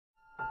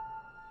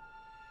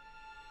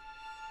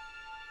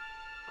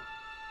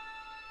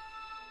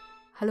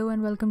Hello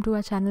and welcome to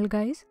our channel,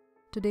 guys.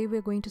 Today we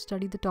are going to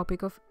study the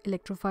topic of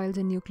electrophiles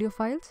and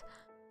nucleophiles.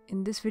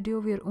 In this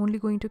video we are only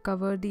going to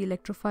cover the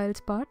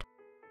electrophiles part.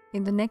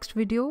 In the next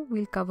video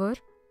we'll cover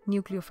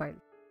nucleophile.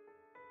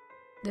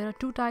 There are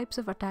two types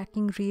of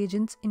attacking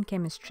reagents in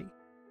chemistry: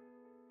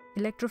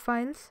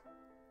 electrophiles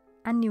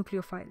and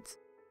nucleophiles.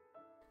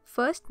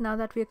 First, now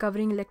that we are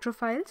covering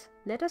electrophiles,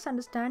 let us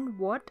understand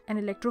what an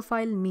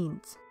electrophile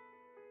means.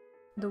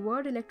 The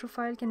word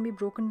electrophile can be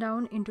broken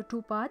down into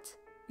two parts: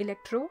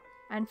 electro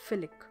and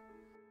philic.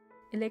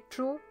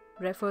 Electro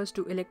refers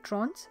to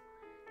electrons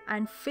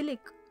and philic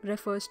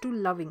refers to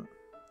loving.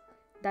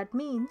 That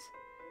means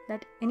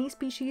that any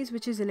species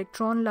which is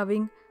electron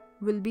loving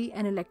will be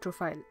an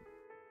electrophile.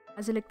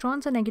 As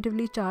electrons are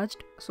negatively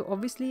charged, so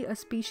obviously a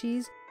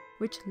species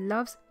which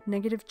loves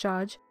negative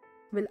charge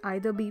will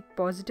either be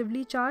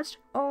positively charged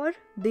or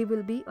they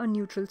will be a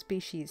neutral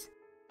species.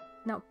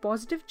 Now,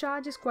 positive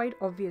charge is quite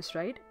obvious,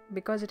 right?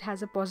 Because it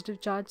has a positive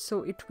charge,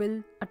 so it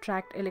will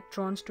attract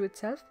electrons to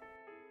itself.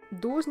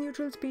 Those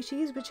neutral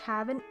species which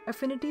have an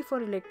affinity for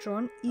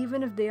electron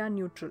even if they are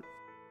neutral.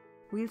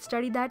 We'll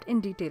study that in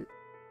detail.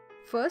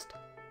 First,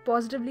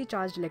 positively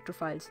charged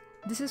electrophiles.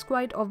 This is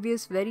quite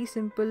obvious, very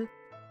simple.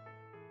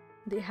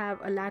 They have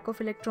a lack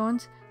of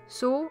electrons,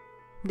 so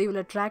they will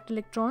attract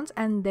electrons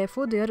and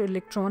therefore they are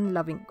electron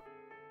loving.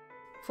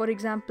 For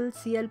example,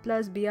 Cl+,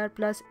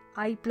 Br+,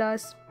 I+,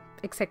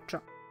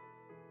 etc.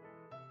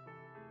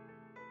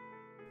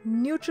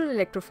 Neutral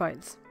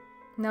electrophiles.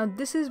 Now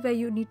this is where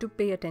you need to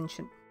pay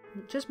attention.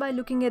 Just by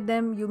looking at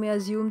them, you may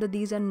assume that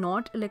these are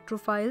not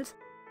electrophiles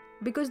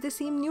because they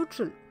seem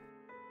neutral.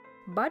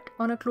 But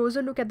on a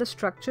closer look at the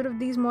structure of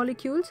these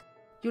molecules,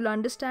 you'll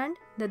understand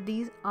that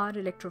these are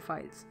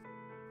electrophiles.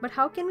 But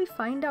how can we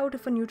find out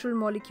if a neutral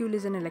molecule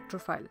is an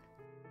electrophile?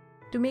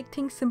 To make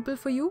things simple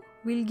for you,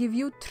 we'll give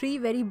you three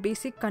very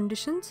basic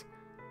conditions.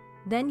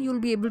 Then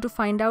you'll be able to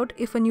find out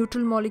if a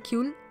neutral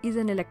molecule is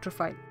an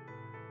electrophile.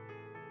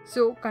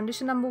 So,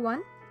 condition number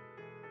 1,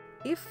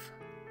 if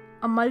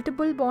a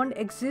multiple bond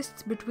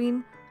exists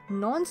between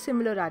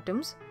non-similar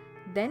atoms,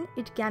 then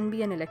it can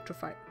be an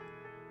electrophile.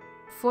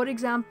 For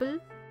example,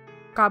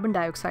 carbon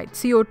dioxide,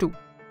 CO2.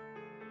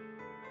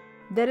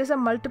 There is a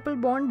multiple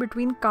bond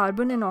between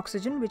carbon and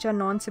oxygen, which are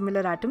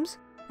non-similar atoms,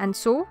 and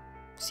so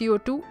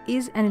CO2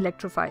 is an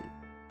electrophile.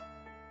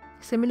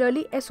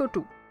 Similarly,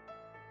 SO2.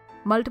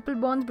 Multiple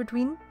bonds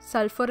between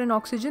sulfur and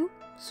oxygen,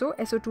 so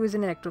SO2 is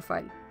an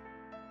electrophile.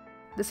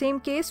 The same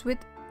case with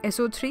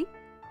SO3.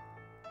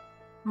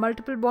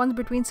 Multiple bonds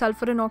between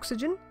sulfur and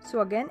oxygen,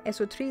 so again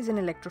SO3 is an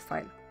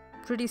electrophile.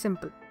 Pretty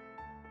simple.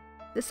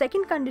 The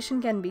second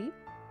condition can be,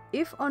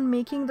 if on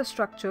making the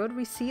structure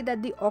we see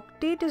that the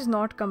octet is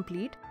not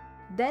complete,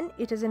 then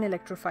it is an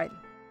electrophile.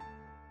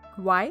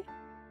 Why?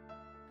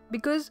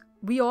 Because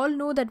we all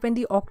know that when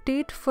the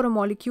octet for a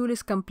molecule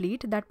is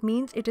complete, that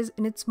means it is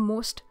in its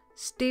most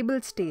stable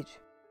stage.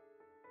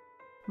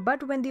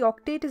 But when the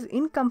octet is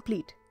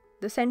incomplete,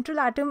 the central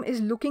atom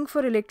is looking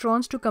for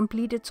electrons to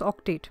complete its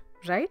octet,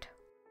 right?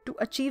 To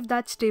achieve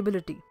that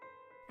stability.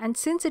 And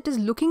since it is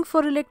looking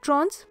for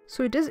electrons,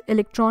 so it is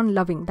electron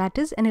loving, that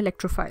is an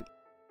electrophile.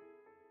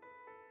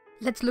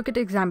 Let's look at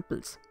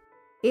examples.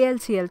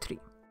 AlCl3.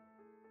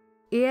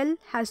 Al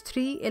has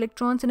 3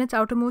 electrons in its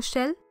outermost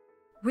shell,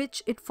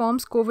 which it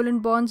forms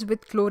covalent bonds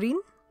with chlorine,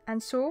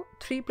 and so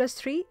 3 plus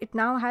 3, it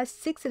now has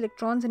 6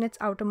 electrons in its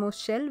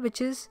outermost shell, which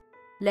is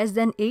less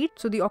than 8,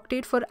 so the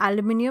octet for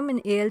aluminium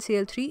in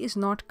AlCl3 is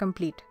not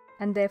complete,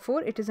 and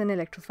therefore it is an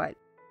electrophile.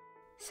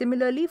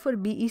 Similarly for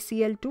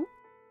BeCl2,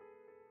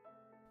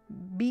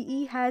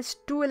 Be has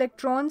 2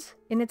 electrons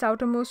in its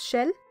outermost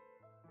shell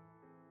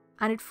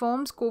and it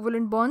forms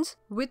covalent bonds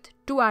with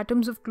 2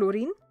 atoms of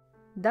chlorine.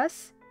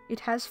 Thus,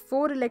 it has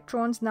 4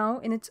 electrons now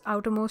in its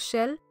outermost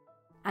shell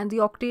and the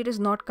octet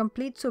is not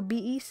complete, so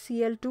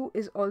BeCl2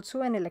 is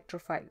also an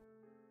electrophile.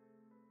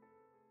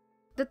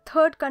 The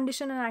third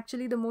condition, and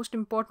actually the most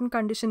important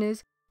condition,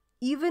 is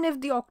even if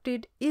the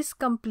octet is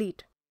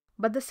complete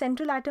but the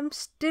central atom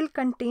still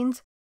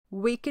contains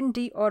vacant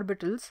d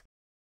orbitals,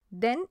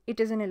 then it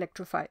is an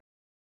electrophile.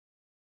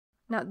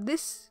 Now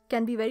this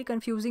can be very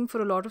confusing for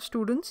a lot of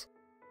students.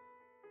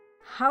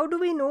 How do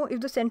we know if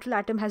the central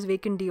atom has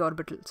vacant d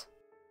orbitals?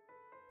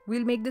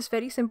 We'll make this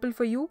very simple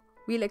for you.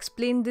 We'll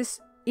explain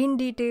this in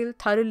detail,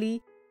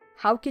 thoroughly.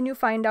 How can you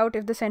find out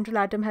if the central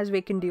atom has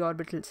vacant d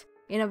orbitals?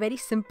 In a very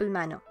simple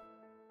manner.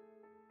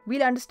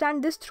 We'll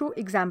understand this through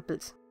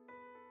examples.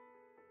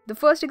 The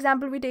first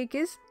example we take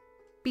is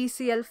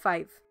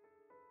PCl5.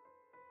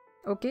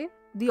 Okay,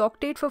 the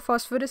octet for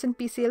phosphorus in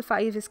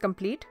PCl5 is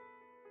complete.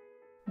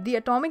 The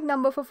atomic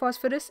number for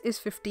phosphorus is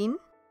 15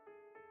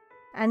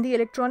 and the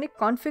electronic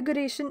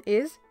configuration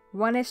is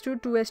 1s2,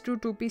 2s2,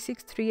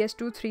 2p6,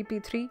 3s2,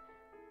 3p3,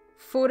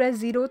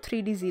 4s0,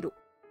 3d0.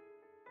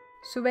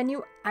 So when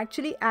you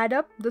actually add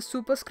up the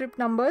superscript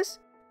numbers,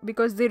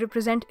 because they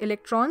represent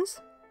electrons,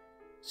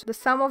 so the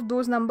sum of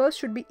those numbers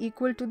should be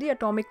equal to the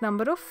atomic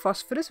number of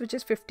phosphorus, which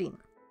is 15.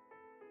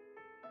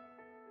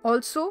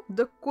 Also,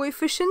 the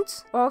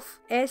coefficients of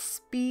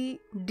S, P,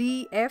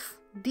 D, F,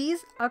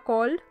 these are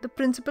called the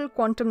principal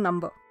quantum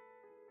number.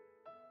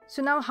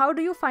 So now how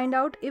do you find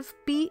out if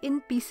P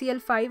in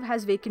PCl5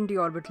 has vacant d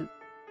orbital?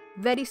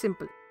 Very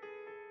simple.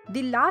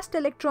 The last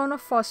electron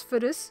of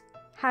phosphorus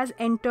has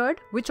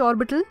entered which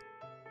orbital?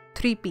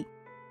 3p.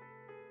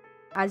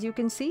 As you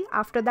can see,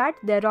 after that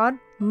there are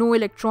no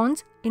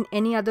electrons in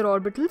any other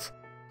orbitals.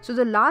 So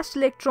the last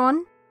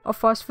electron of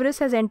phosphorus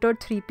has entered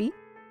 3p.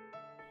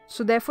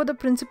 So therefore the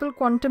principal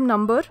quantum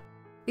number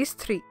is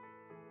 3.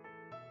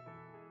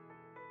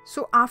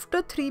 So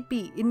after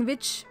 3p, in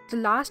which the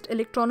last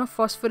electron of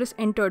phosphorus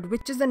entered,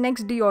 which is the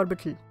next d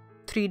orbital?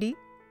 3d,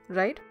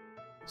 right?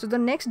 So the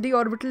next d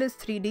orbital is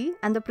 3d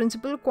and the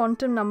principal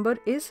quantum number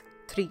is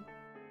 3.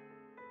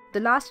 The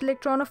last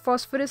electron of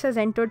phosphorus has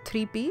entered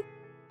 3p.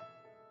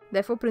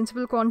 Therefore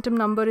principal quantum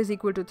number is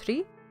equal to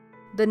 3.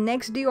 The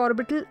next d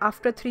orbital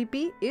after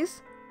 3p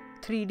is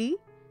 3d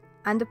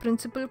and the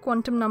principal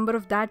quantum number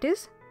of that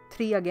is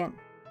 3 again.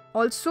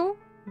 Also,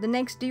 the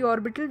next d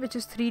orbital, which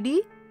is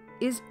 3d,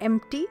 is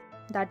empty,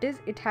 that is,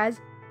 it has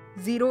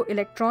 0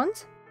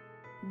 electrons.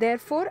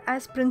 Therefore,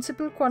 as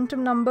principal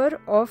quantum number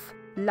of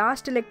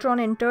last electron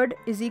entered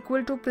is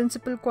equal to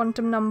principal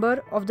quantum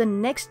number of the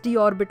next d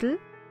orbital,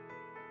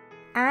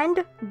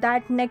 and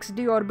that next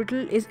d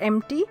orbital is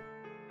empty,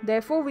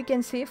 therefore we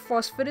can say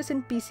phosphorus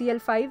in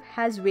PCl5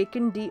 has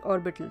vacant d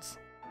orbitals,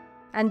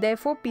 and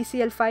therefore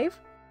PCl5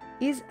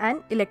 is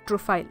an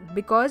electrophile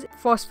because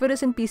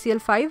phosphorus in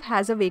PCl5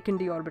 has a vacant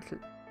d orbital.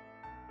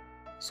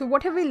 So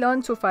what have we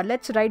learned so far?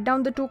 Let's write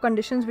down the two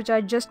conditions which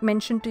I just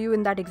mentioned to you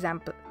in that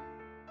example.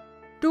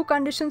 Two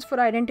conditions for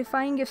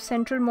identifying if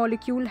central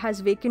molecule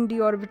has vacant d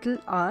orbital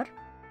are: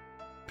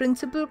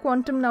 principal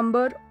quantum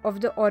number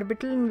of the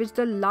orbital in which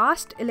the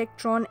last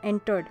electron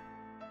entered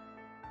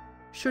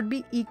should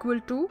be equal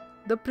to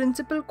the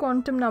principal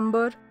quantum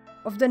number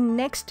of the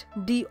next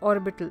d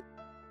orbital.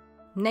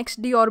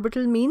 Next d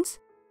orbital means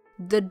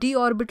the d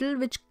orbital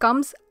which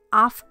comes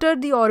after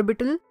the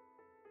orbital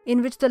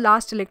in which the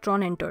last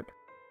electron entered.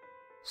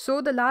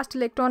 So the last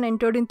electron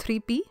entered in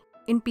 3p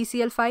in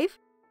PCl5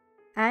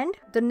 and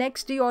the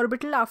next d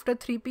orbital after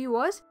 3p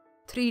was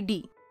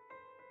 3d.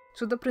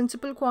 So the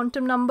principal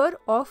quantum number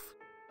of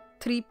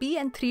 3p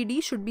and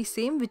 3d should be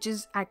same, which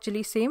is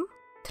actually same,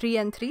 3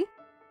 and 3.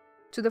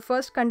 So the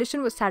first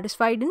condition was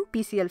satisfied in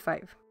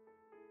PCl5.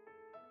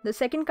 The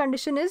second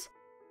condition is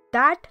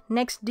that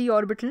next d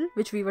orbital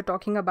which we were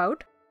talking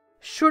about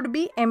should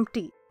be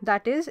empty,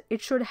 that is,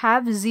 it should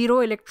have 0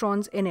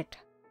 electrons in it.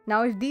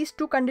 Now if these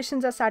two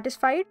conditions are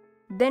satisfied,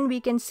 then we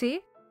can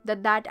say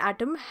that that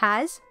atom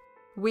has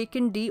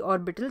vacant d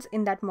orbitals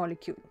in that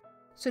molecule.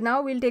 So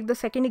now we'll take the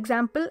second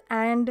example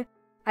and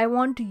I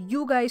want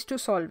you guys to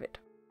solve it.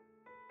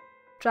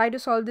 Try to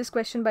solve this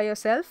question by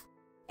yourself.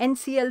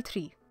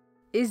 NCl3,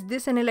 is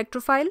this an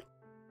electrophile?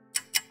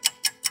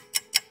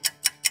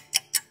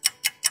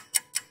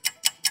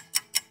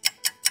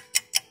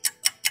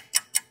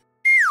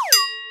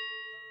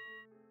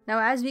 Now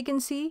as we can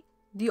see,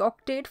 the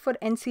octet for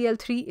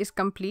NCl3 is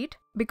complete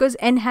because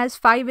N has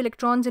 5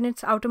 electrons in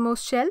its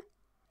outermost shell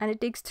and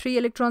it takes 3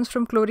 electrons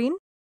from chlorine.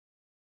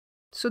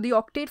 So the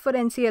octet for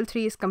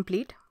NCl3 is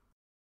complete.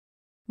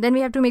 Then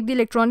we have to make the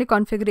electronic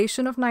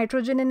configuration of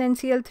nitrogen in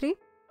NCl3.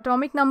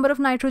 Atomic number of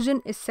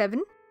nitrogen is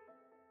 7.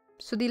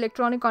 So the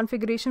electronic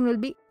configuration will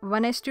be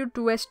 1s2,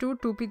 2s2,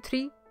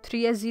 2p3,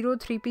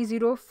 3s0, 3p0,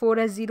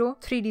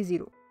 4s0,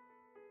 3d0.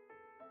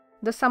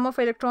 The sum of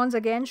electrons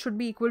again should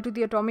be equal to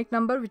the atomic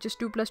number, which is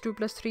 2 plus 2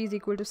 plus 3 is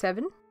equal to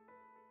 7.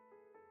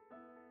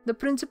 The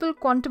principal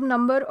quantum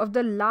number of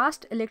the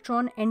last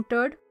electron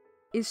entered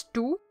is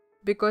 2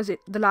 because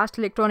the last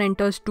electron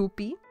enters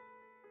 2p.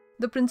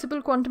 The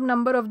principal quantum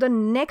number of the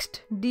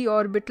next d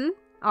orbital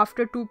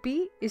after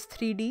 2p is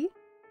 3d.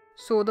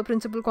 So the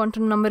principal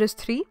quantum number is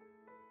 3.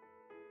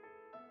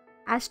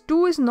 As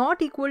 2 is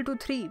not equal to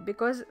 3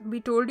 because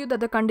we told you that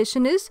the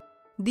condition is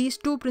these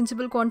two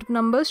principal quantum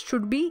numbers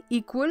should be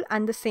equal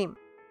and the same.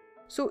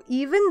 So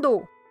even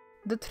though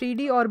the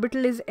 3d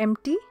orbital is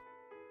empty,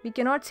 we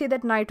cannot say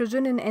that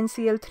nitrogen in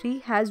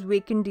NCl3 has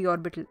vacant d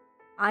orbital.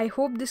 I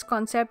hope this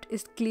concept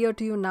is clear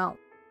to you now.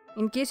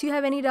 In case you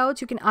have any doubts,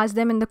 you can ask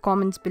them in the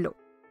comments below.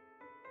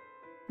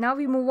 Now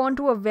we move on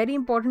to a very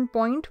important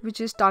point,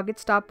 which is target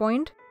star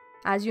point.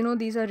 As you know,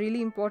 these are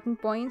really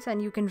important points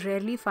and you can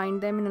rarely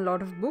find them in a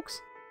lot of books.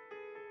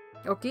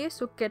 Okay,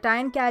 so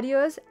cation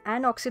carriers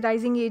and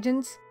oxidizing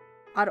agents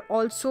are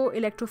also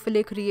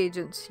electrophilic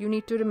reagents. You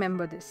need to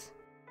remember this.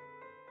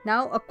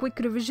 Now a quick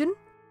revision.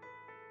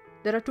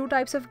 There are two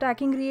types of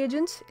attacking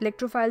reagents,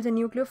 electrophiles and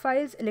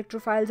nucleophiles.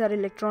 Electrophiles are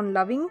electron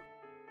loving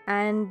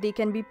and they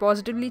can be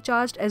positively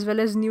charged as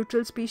well as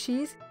neutral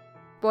species.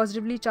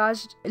 Positively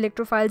charged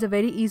electrophiles are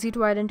very easy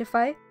to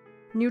identify.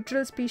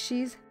 Neutral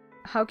species,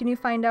 how can you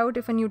find out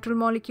if a neutral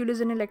molecule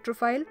is an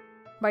electrophile?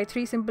 By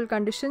 3 simple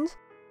conditions.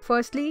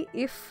 Firstly,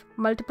 if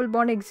multiple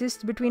bond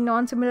exists between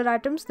non-similar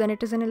atoms, then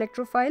it is an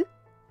electrophile.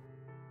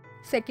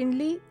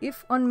 Secondly,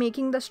 if on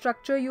making the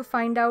structure you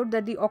find out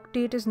that the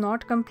octet is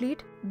not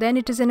complete, then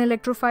it is an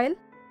electrophile.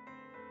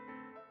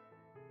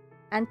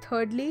 And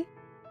thirdly,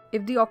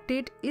 if the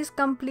octet is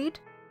complete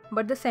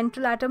but the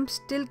central atom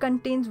still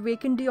contains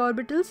vacant d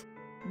orbitals,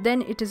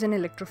 then it is an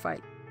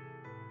electrophile.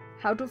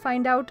 How to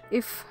find out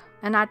if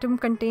an atom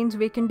contains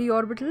vacant d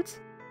orbitals?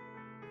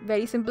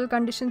 Very simple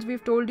conditions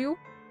we've told you.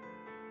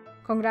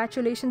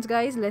 Congratulations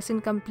guys, lesson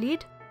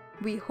complete.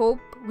 We hope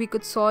we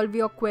could solve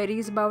your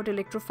queries about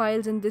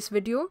electrophiles in this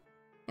video.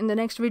 In the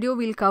next video,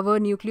 we'll cover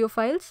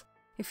nucleophiles.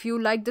 If you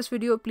like this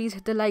video, please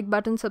hit the like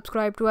button,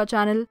 subscribe to our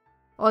channel.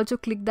 Also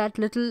click that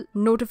little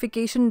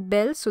notification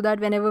bell so that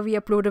whenever we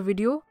upload a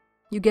video,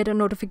 you get a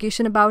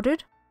notification about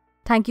it.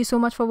 Thank you so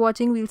much for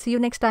watching. We'll see you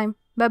next time.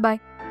 Bye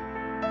bye.